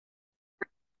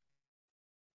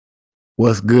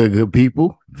What's good, good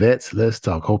people? Vets, let's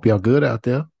talk. Hope y'all good out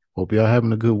there. Hope y'all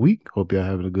having a good week. Hope y'all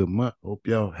having a good month. Hope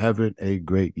y'all having a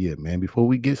great year, man. Before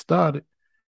we get started,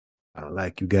 I'd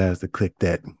like you guys to click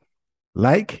that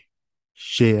like,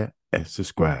 share, and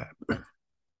subscribe.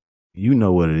 You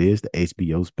know what it is, the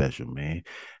HBO special, man.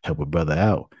 Help a brother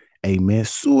out. Hey, man,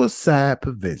 suicide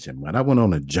prevention, man. I went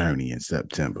on a journey in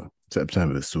September.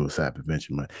 September is suicide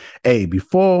prevention month. Hey,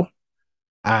 before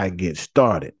I get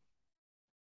started,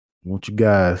 I want you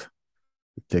guys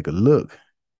to take a look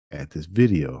at this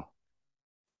video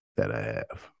that I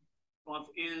have. Month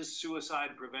is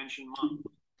Suicide Prevention Month.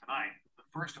 Tonight, the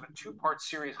first of a two-part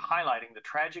series highlighting the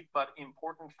tragic but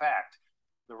important fact.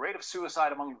 The rate of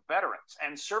suicide among veterans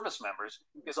and service members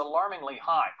is alarmingly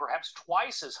high, perhaps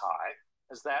twice as high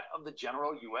as that of the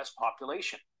general U.S.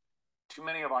 population. Too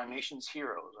many of our nation's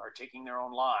heroes are taking their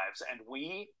own lives, and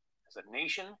we, as a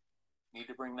nation, need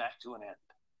to bring that to an end.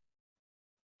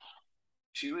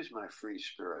 She was my free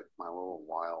spirit, my little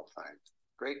wild thing.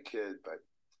 Great kid, but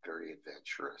very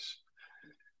adventurous.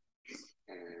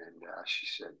 And she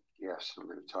said, yes, I'm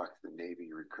going to talk to the Navy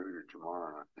recruiter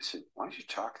tomorrow. I said, why don't you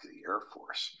talk to the Air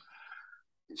Force?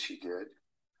 And she did.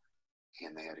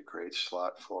 And they had a great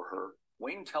slot for her.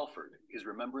 Wayne Telford is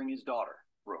remembering his daughter,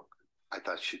 Brooke. I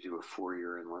thought she'd do a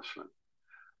 4-year enlistment.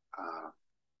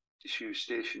 She was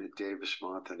stationed at Davis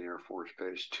Monthan Air Force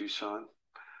Base, Tucson.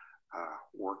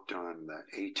 Worked on the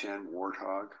A-10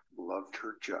 Warthog, loved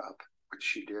her job, which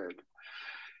she did,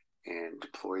 and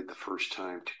deployed the first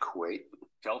time to Kuwait.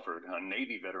 Telford, a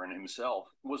Navy veteran himself,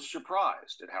 was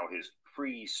surprised at how his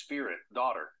free spirit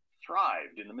daughter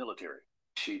thrived in the military.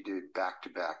 She did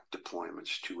back-to-back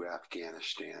deployments to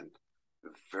Afghanistan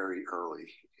very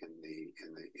early in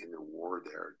the war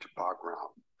there, to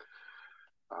Bagram,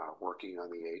 working on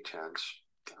the A-10s.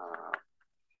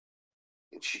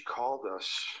 And she called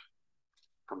us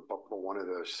from one of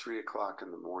those 3 o'clock in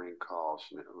the morning calls,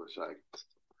 and it was like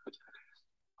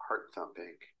heart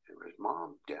thumping. It was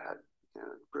Mom, Dad, and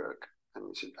Brooke. And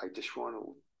he said, I just want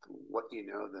to let you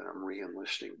know that I'm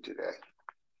re-enlisting today.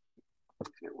 And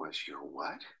it was, you're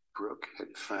what? Brooke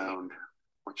had found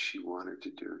what she wanted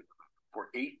to do. For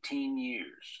 18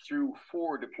 years, through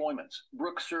 4 deployments,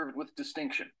 Brooke served with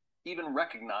distinction, even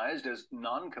recognized as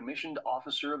Non-Commissioned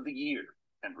Officer of the Year,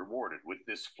 and rewarded with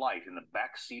this flight in the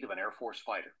back seat of an Air Force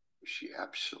fighter. She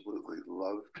absolutely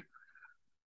loved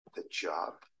the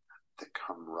job, the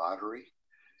camaraderie.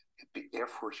 The Air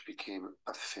Force became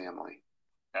a family.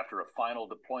 After a final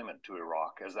deployment to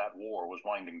Iraq, as that war was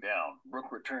winding down,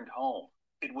 Brooke returned home.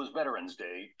 It was Veterans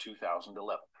Day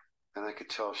 2011. And I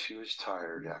could tell she was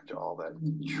tired after all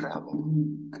that travel.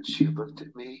 And she looked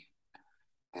at me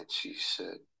and she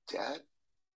said, Dad,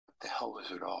 what the hell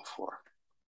was it all for?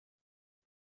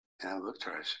 And I looked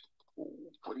at her, I said,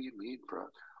 what do you mean,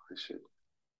 Brooke? I said,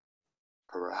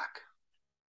 Iraq.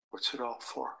 What's it all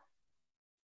for?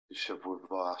 She said, we've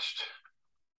lost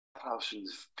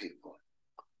thousands of people,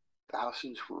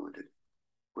 thousands wounded.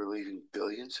 We're leaving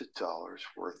billions of dollars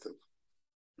worth of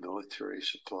military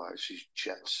supplies, these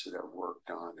jets that I've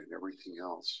worked on and everything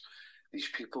else. These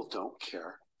people don't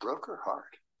care. Broke her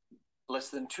heart. Less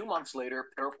than 2 months later,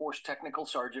 Air Force Technical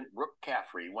Sergeant Brooke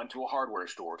Caffrey went to a hardware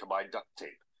store to buy duct tape.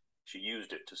 She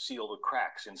used it to seal the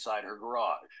cracks inside her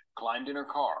garage, climbed in her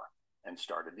car, and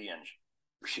started the engine.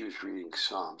 She was reading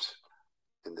Psalms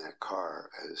in that car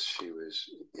as she was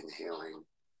inhaling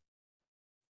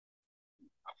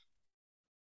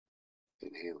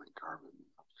carbon.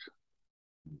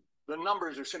 The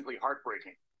numbers are simply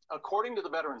heartbreaking. According to the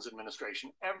Veterans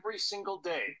Administration, every single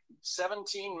day,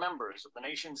 17 members of the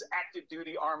nation's active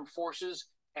duty armed forces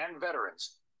and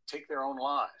veterans take their own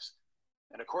lives.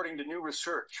 And according to new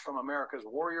research from America's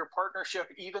Warrior Partnership,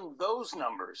 even those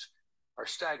numbers are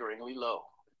staggeringly low.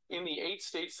 In the 8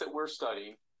 states that we're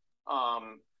studying,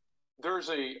 there's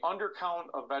a undercount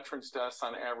of veterans deaths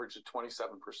on average of 27%.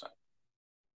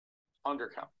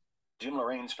 Undercount. Jim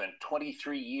Lorraine spent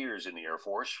 23 years in the Air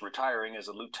Force, retiring as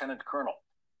a lieutenant colonel.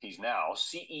 He's now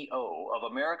CEO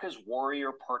of America's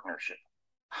Warrior Partnership.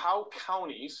 How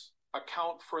counties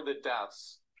account for the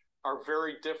deaths are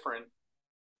very different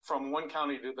from one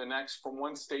county to the next, from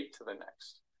one state to the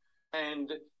next.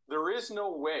 And there is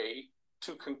no way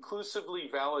to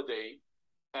conclusively validate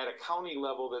at a county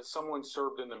level that someone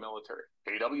served in the military.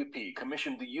 AWP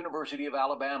commissioned the University of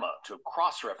Alabama to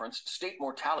cross-reference state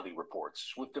mortality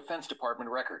reports with Defense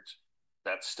Department records.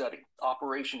 That study,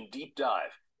 Operation Deep Dive,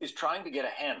 is trying to get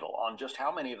a handle on just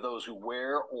how many of those who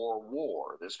wear or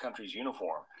wore this country's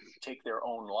uniform take their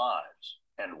own lives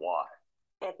and why.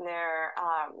 In their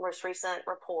most recent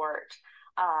report,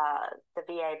 the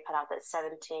VA put out that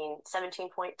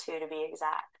 17.2 to be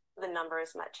exact, the number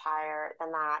is much higher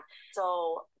than that.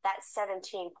 So that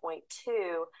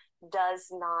 17.2 does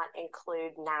not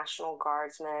include National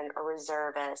Guardsmen or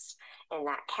reservists in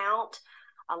that count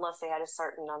unless they had a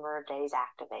certain number of days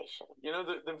activation. You know,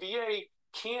 the VA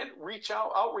can't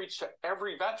outreach to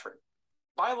every veteran.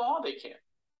 By law, they can't.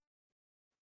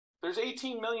 There's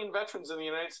 18 million veterans in the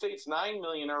United States. 9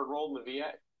 million are enrolled in the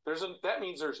VA. That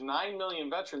means there's 9 million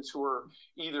veterans who are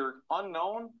either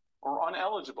unknown or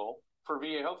uneligible for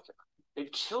VA healthcare.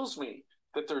 It kills me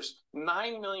that there's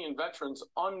 9 million veterans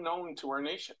unknown to our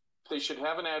nation. They should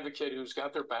have an advocate who's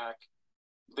got their back.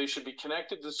 They should be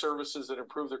connected to services that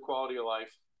improve their quality of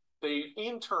life. They,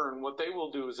 in turn, what they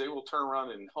will do is they will turn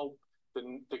around and help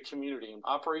the community.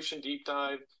 Operation Deep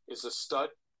Dive is a stud.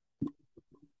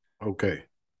 Okay.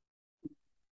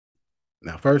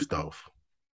 Now, first off,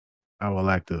 I would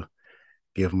like to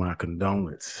give my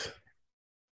condolence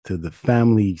to the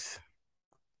families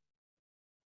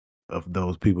of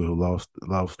those people who lost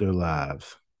their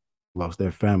lives, lost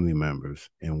their family members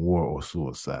in war or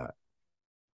suicide.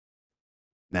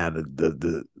 Now,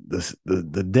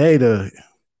 the data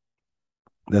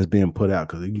that's being put out,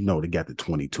 because you know they got the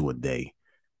 22 a day,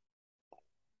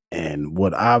 and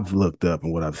what I've looked up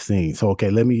and what I've seen. So, okay,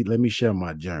 let me share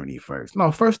my journey first.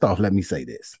 No, first off, let me say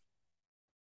this: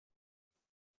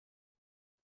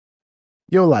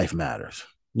 your life matters.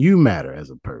 You matter as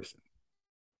a person.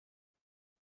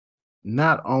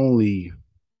 Not only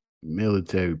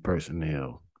military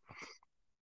personnel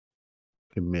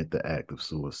commit the act of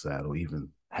suicide or even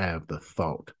have the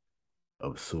thought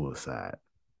of suicide.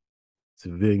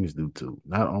 Civilians do too.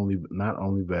 Not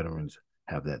only veterans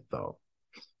have that thought.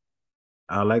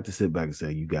 I like to sit back and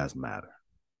say, you guys matter.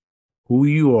 Who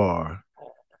you are,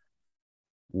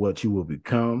 what you will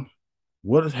become,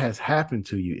 what has happened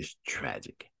to you is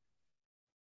tragic.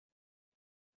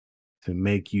 To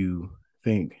make you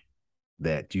think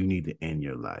that you need to end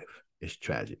your life is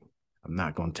tragic. I'm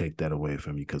not going to take that away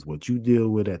from you, because what you deal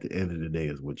with at the end of the day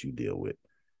is what you deal with.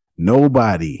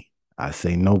 Nobody, I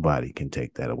say nobody, can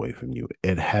take that away from you.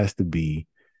 It has to be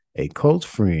a close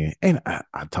friend, and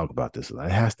I talk about this a lot.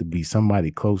 It has to be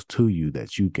somebody close to you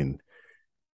that you can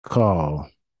call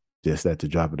just at the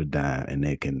drop of a dime, and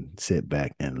they can sit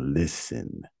back and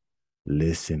listen,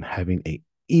 having an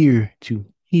ear to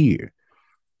hear.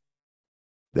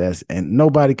 And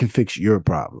nobody can fix your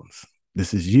problems.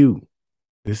 This is you.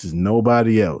 This is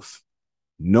nobody else.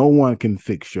 No one can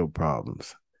fix your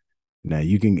problems. Now,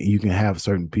 you can have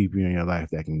certain people in your life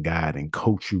that can guide and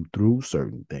coach you through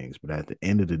certain things, but at the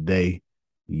end of the day,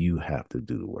 you have to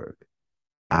do the work.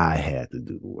 I had to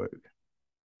do the work.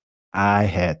 I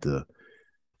had to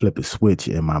flip a switch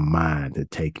in my mind to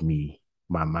take my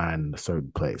mind in a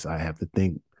certain place. I have to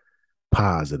think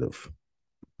positive,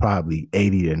 probably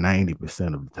 80 to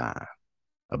 90% of the time,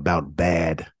 about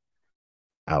bad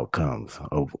outcomes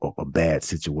of bad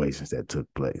situations that took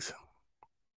place.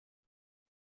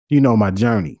 You know, my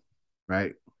journey,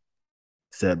 right?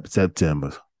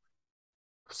 September,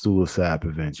 Suicide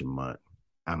Prevention Month.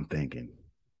 I'm thinking,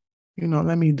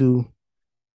 let me do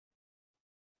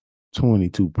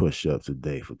 22 push-ups a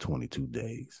day for 22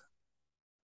 days.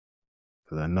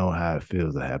 Because I know how it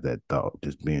feels to have that thought,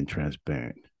 just being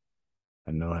transparent.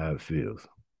 I know how it feels.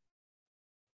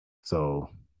 So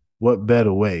what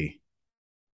better way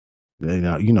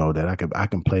that I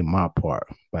can play my part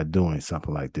by doing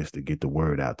something like this to get the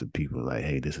word out to people, like,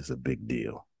 hey, this is a big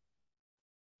deal.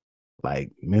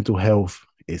 Like, mental health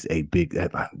is a big,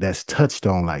 that's touched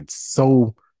on like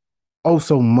so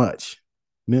much.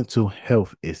 Mental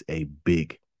health is a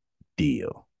big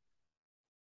deal.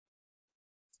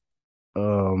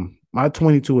 My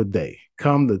 22 a day,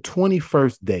 come the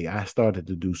 21st day, I started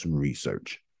to do some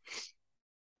research.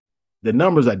 The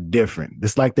numbers are different.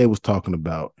 It's like they was talking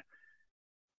about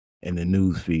in the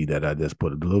news feed that I just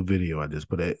put, a little video I just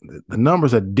put. The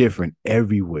numbers are different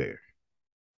everywhere.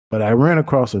 But I ran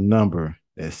across a number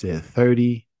that said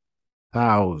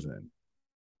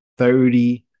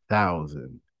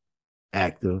 30,000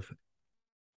 active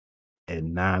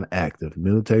and non-active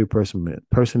military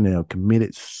personnel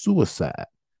committed suicide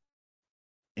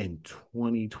in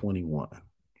 2021.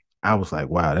 I was like,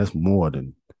 wow, that's more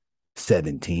than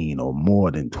 17 or more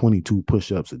than 22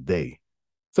 push-ups a day.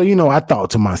 So, I thought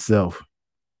to myself,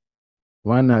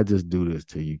 why not just do this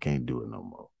till you can't do it no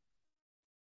more?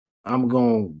 I'm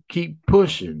going to keep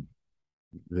pushing,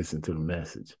 listen to the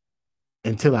message,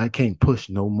 until I can't push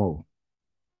no more.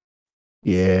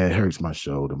 Yeah, it hurts my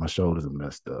shoulder. My shoulders are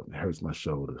messed up. It hurts my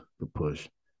shoulder to push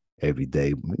every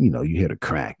day. You hear the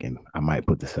crack, and I might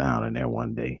put the sound in there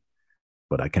one day,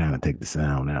 but I kind of take the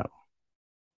sound out.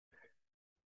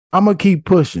 I'm going to keep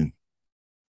pushing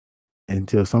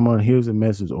until someone hears a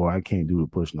message, or I can't do the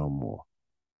push no more,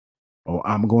 or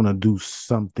I'm going to do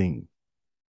something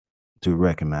to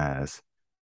recognize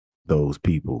those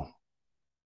people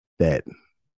that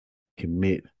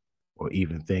commit or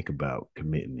even think about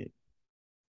committing it.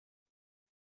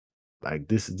 Like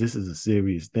this is a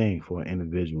serious thing for an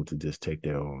individual to just take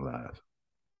their own lives.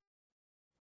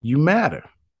 You matter.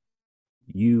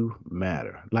 You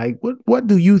matter. Like what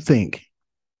do you think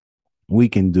we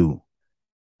can do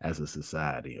as a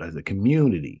society, as a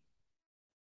community,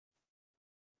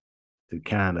 to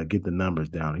kind of get the numbers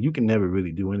down? You can never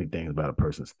really do anything about a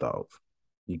person's thoughts.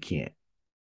 You can't.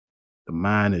 The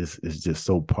mind is just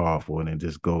so powerful, and it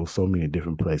just goes so many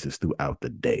different places throughout the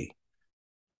day.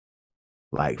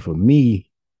 Like for me,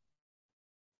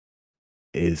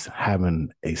 is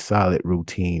having a solid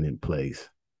routine in place.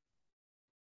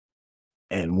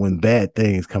 And when bad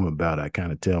things come about, I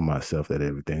kind of tell myself that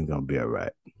everything's going to be all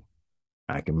right.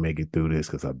 I can make it through this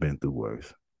because I've been through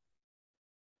worse.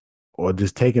 Or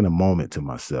just taking a moment to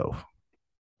myself.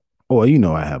 Or,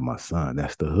 I have my son.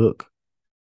 That's the hook.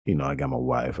 I got my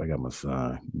wife. I got my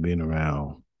son. Being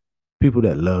around people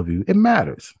that love you, it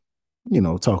matters.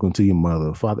 Talking to your mother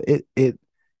or father,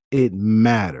 it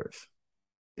matters.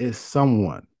 It's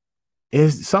someone.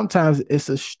 Sometimes it's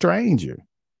a stranger.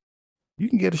 You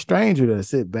can get a stranger to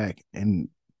sit back and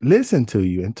listen to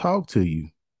you and talk to you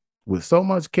with so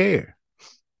much care.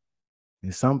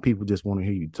 And some people just want to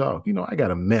hear you talk. I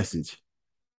got a message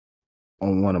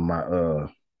on one of my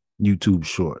YouTube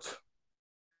shorts.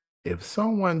 If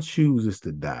someone chooses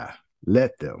to die,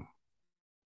 let them.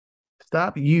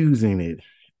 Stop using it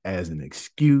as an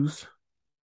excuse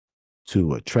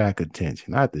to attract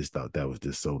attention. I just thought that was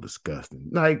just so disgusting.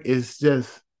 Like, it's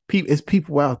just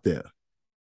people out there,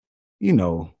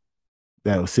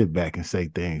 that'll sit back and say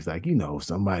things like,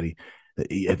 somebody,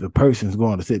 if a person's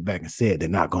going to sit back and say it, they're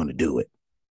not going to do it.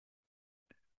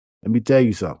 Let me tell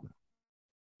you something.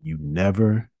 You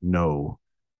never know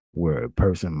where a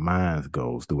person's mind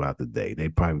goes throughout the day. They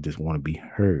probably just want to be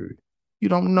heard. You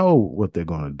don't know what they're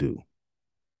going to do.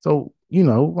 So,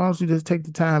 why don't you just take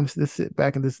the time to sit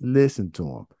back and just listen to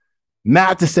them?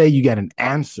 Not to say you got an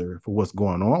answer for what's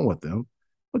going on with them,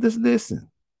 but just listen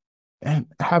and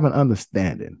have an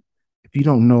understanding. If you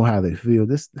don't know how they feel,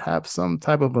 just have some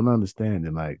type of an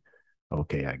understanding, like,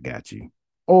 okay, I got you.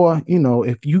 Or,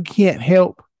 if you can't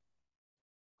help,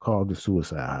 call the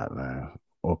suicide hotline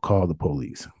or call the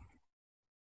police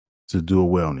to do a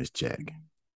wellness check.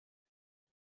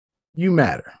 You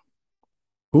matter.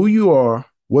 Who you are,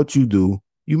 what you do,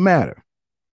 you matter.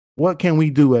 What can we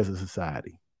do as a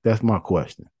society? That's my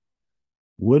question.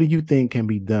 What do you think can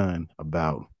be done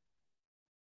about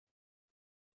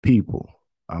people,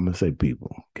 I'm going to say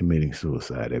people, committing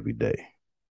suicide every day?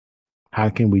 How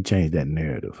can we change that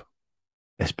narrative?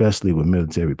 Especially with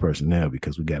military personnel,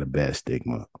 because we got a bad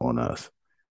stigma on us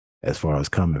as far as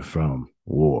coming from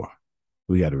war.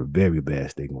 We got a very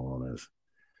bad stigma on us.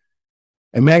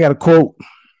 And man, I got a quote.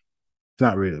 It's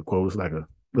not really a quote. It's like a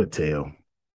little tale.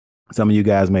 Some of you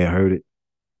guys may have heard it,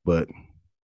 but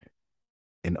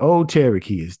an old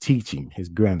Cherokee is teaching his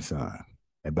grandson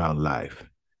about life.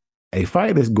 A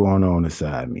fight is going on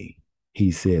inside me,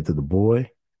 he said to the boy.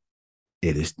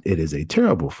 It is a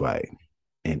terrible fight,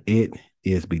 and it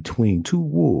is between two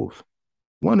wolves.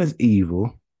 One is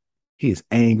evil. He is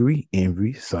angry,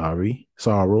 envy,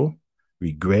 sorrow,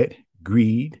 regret,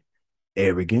 greed,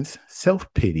 arrogance,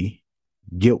 self-pity,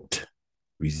 guilt,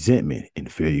 resentment,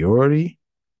 inferiority,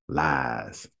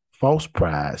 lies, false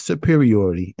pride,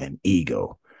 superiority, and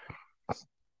ego.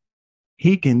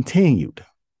 He continued,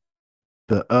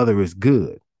 the other is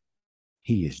good.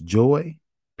 He is joy,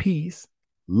 peace,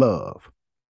 love,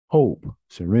 hope,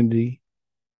 serenity,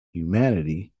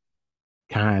 humanity,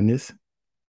 kindness,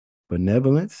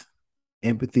 benevolence,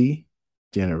 empathy,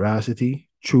 generosity,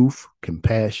 truth,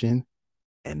 compassion,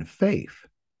 and faith.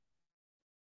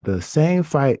 The same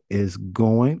fight is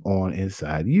going on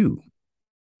inside you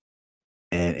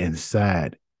and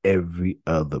inside every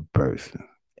other person.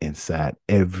 Inside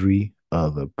every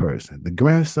other person. The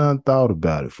grandson thought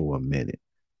about it for a minute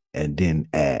and then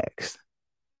asked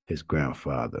his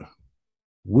grandfather,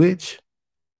 which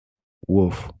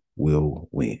wolf will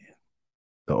win?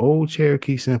 The old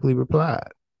Cherokee simply replied,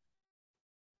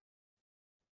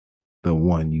 the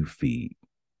one you feed.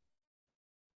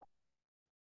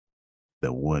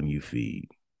 The one you feed.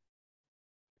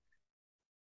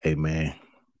 Hey, man,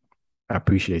 I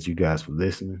appreciate you guys for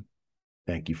listening.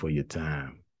 Thank you for your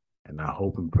time. And I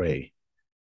hope and pray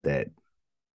that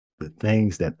the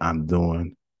things that I'm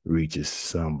doing reaches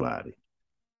somebody.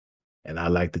 And I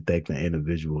like to thank the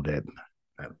individual that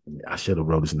I should have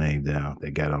wrote his name down.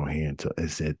 They got on here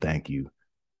and said thank you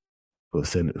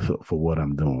for what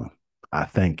I'm doing. I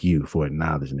thank you for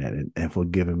acknowledging that and for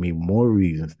giving me more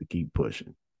reasons to keep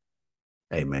pushing.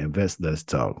 Hey man, let's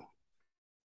talk.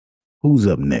 Who's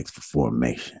up next for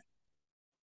formation?